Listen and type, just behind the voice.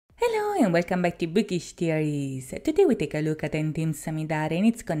Hello and welcome back to Bookish Theories. Today we take a look at andTEAM Samidare and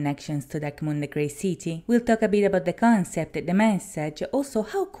its connections to Dark Moon the Grey City. We'll talk a bit about the concept, the message, also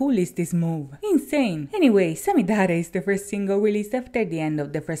how cool is this move? Insane! Anyway, Samidare is the first single released after the end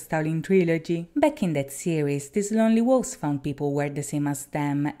of the first Howling trilogy. Back in that series, these lonely wolves found people who were the same as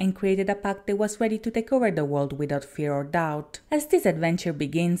them and created a pack that was ready to take over the world without fear or doubt. As this adventure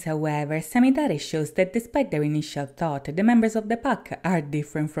begins, however, Samidare shows that despite their initial thought, the members of the pack are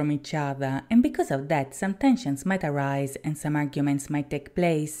different from each other, and because of that, some tensions might arise and some arguments might take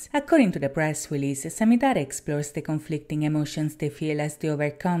place. According to the press release, Samidare explores the conflicting emotions they feel as they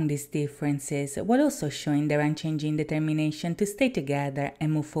overcome these differences, while also showing their unchanging determination to stay together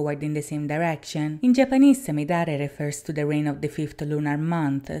and move forward in the same direction. In Japanese, Samidare refers to the reign of the 5th lunar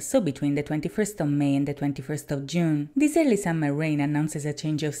month, so between the 21st of May and the 21st of June. This early summer rain announces a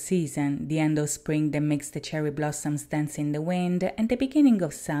change of season, the end of spring that makes the cherry blossoms dance in the wind, and the beginning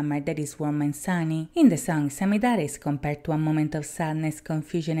of summer that is warm and sunny. In the song, Samidare is compared to a moment of sadness,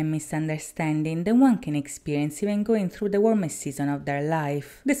 confusion and misunderstanding that one can experience even going through the warmest season of their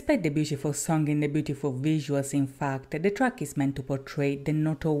life. Despite the beautiful song and the beautiful visuals, in fact, the track is meant to portray the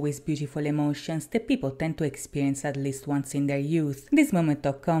not always beautiful emotions that people tend to experience at least once in their youth. This moment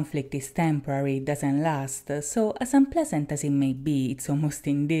of conflict is temporary, it doesn't last, so as unpleasant as it may be, it's almost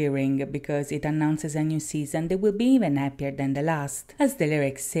endearing because it announces a new season that will be even happier than the last. As the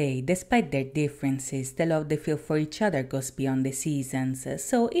lyrics say, despite their differences, the love they feel for each other goes beyond the seasons,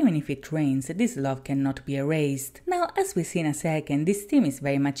 so even if it rains, this love cannot be erased. Now, as we see in a second, this theme is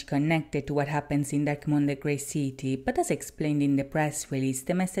very much connected to what happens in Dark Moon the Grey City, but as explained in the press release,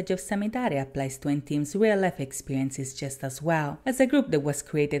 the message of Samidare applies to andTEAM's real-life experiences just as well. As a group that was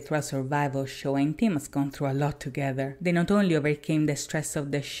created through a survival show, andTEAM has gone through a lot together. They not only overcame the stress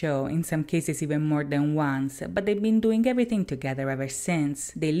of the show, in some cases even more than once, but they've been doing everything together ever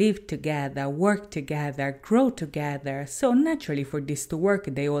since. They live together, work together, grow together, so naturally for this to work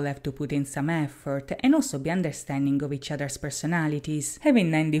they all have to put in some effort and also be understanding of each other's personalities.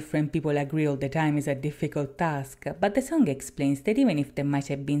 Having 9 different people agree all the time is a difficult task, but the song explains that even if there might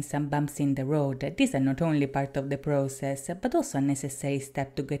have been some bumps in the road, these are not only part of the process, but also a necessary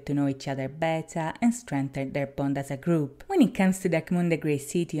step to get to know each other better and strengthen their bond as a group. When it comes to Dark Moon the Grey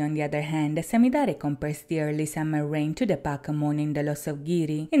City, on the other hand, Samidare compares the early summer rain to the pack mourning the loss of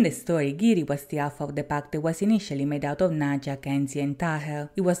Giri. In the story, Giri was the alpha of the pack that was initially made out of Najak, Enzi and Tahel.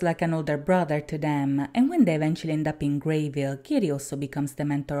 He was like an older brother to them, and when they eventually end up in Greyville, Giri also becomes the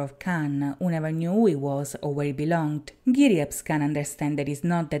mentor of Khan, who never knew who he was or where he belonged. Giri helps Khan understand that he's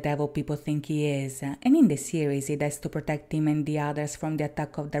not the devil people think he is, and in the series he has to protect him and the others from the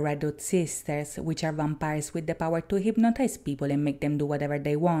attack of the Red Hood Sisters, which are vampires with the power to hypnotize people and make them do whatever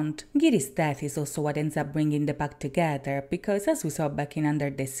they want. Giri's death is also what ends up bringing the pack together, because as we saw back in Under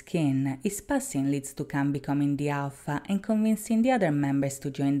the Skin, his passing leads to Khan becoming the alpha and convincing the other members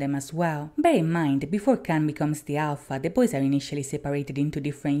to join them as well. Bear in mind, before Khan becomes the alpha, the boys are initially separated into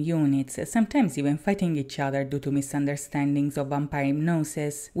different units, sometimes even fighting each other due to misunderstandings of vampire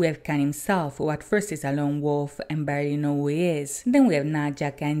hypnosis. We have Khan himself, who at first is a lone wolf and barely know who he is. Then we have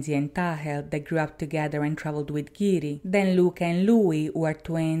Najak, Enzi and Tahel that grew up together and traveled with Giri. Then Luca and Louis, who are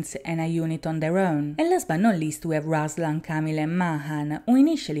twins and a unit on their own. And last but not least, we have Razlan, Kamil and Mahan, who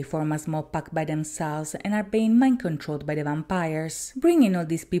initially form a small pack by themselves and are being mind-controlled by the vampires. Bringing all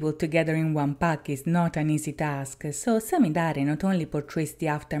these people together in one pack is not an easy task, so Samidare not only portrays the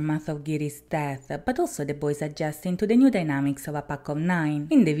aftermath of Giri's death, but also the boys adjusting to the new dynamics of a pack of 9.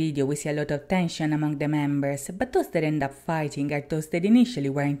 In the video we see a lot of tension among the members, but those that end up fighting are those that initially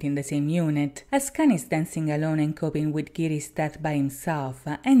weren't in the same unit. As Khan is dancing alone and coping with Giri's death by himself,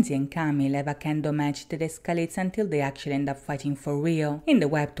 Enzi and Kamil have a kendo match that escalates until they actually end up fighting for real. In the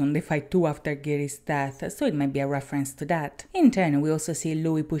webtoon, they fight too after Giri's death, so it might be a reference to that. In turn, we also see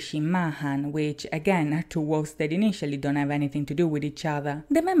Louis pushing Mahan, which again are two wolves that initially don't have anything to do with each other.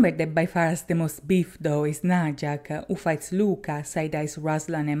 The member that by far has the most beef though is Najak, who fights Luca, side-eyes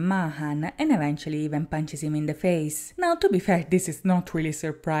Razlan and Mahan, and eventually even punches him in the face. Now, to be fair, this is not really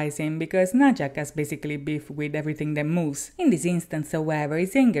surprising, because Najak has basically beef with everything that moves. In this instance, however,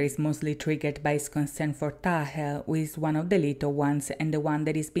 his anger is mostly triggered by his concern for Tahel, who is one of the little ones and the one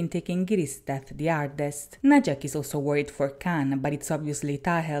that has been taking Giri's death the hardest. Najak is also worried for Khan, but it's obviously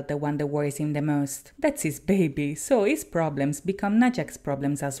Tahel the one that worries him the most. That's his baby, so his problems become Najak's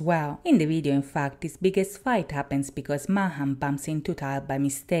problems as well. In the video, in fact, his biggest fight happens because Mahan bumps into Tahel by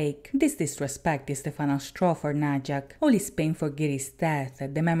mistake. This disrespect is the final straw for Najak. All his pain for Giri's death,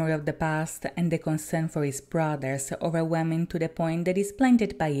 the memory of the past, and the concern for his brothers overwhelm him to the point that he's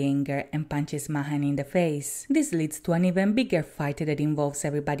blinded by anger and punches Mahan in the face. This leads to an even bigger fight that that involves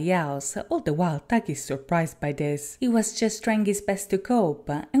everybody else, all the while Taki is surprised by this. He was just trying his best to cope,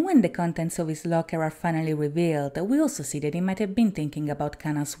 and when the contents of his locker are finally revealed, we also see that he might have been thinking about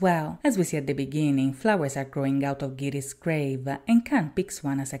Khan as well. As we see at the beginning, flowers are growing out of Giri's grave, and Khan picks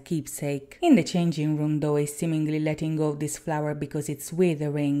one as a keepsake. In the changing room though, he's seemingly letting go of this flower because it's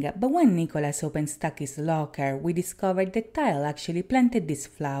withering, but when Nicholas opens Taki's locker, we discover that Tile actually planted this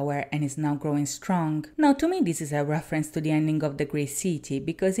flower and is now growing strong. Now to me this is a reference to the ending of the Grey City,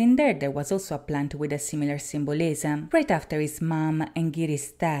 because in there was also a plant with a similar symbolism. Right after his mom and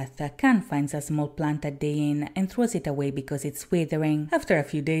Giri's death, Khan finds a small plant at the inn and throws it away because it's withering. After a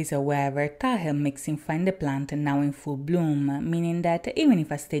few days however, Tahel makes him find the plant now in full bloom, meaning that even if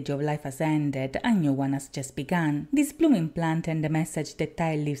a stage of life has ended, a new one has just begun. This blooming plant and the message that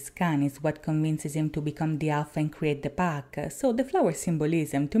Tahel leaves Khan is what convinces him to become the Alpha and create the pack, so the flower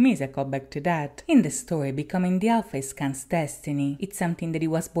symbolism to me is a callback to that. In the story, becoming the Alpha is Khan's destiny. It's something that he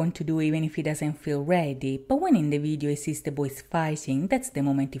was born to do even if he doesn't feel ready, but when in the video he sees the boys fighting, that's the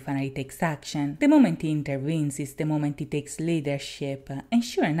moment he finally takes action. The moment he intervenes is the moment he takes leadership, and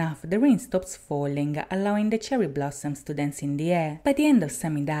sure enough, the rain stops falling, allowing the cherry blossoms to dance in the air. By the end of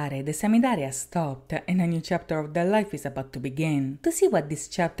Samidare, the Samidare has stopped, and a new chapter of their life is about to begin. To see what this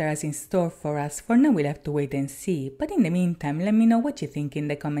chapter has in store for us, for now we'll have to wait and see, but in the meantime, let me know what you think in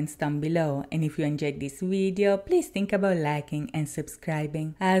the comments down below, and if you enjoyed this video, please think about liking and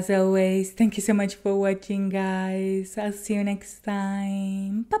subscribing. As always, thank you so much for watching guys, I'll see you next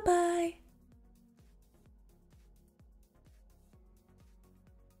time, bye bye!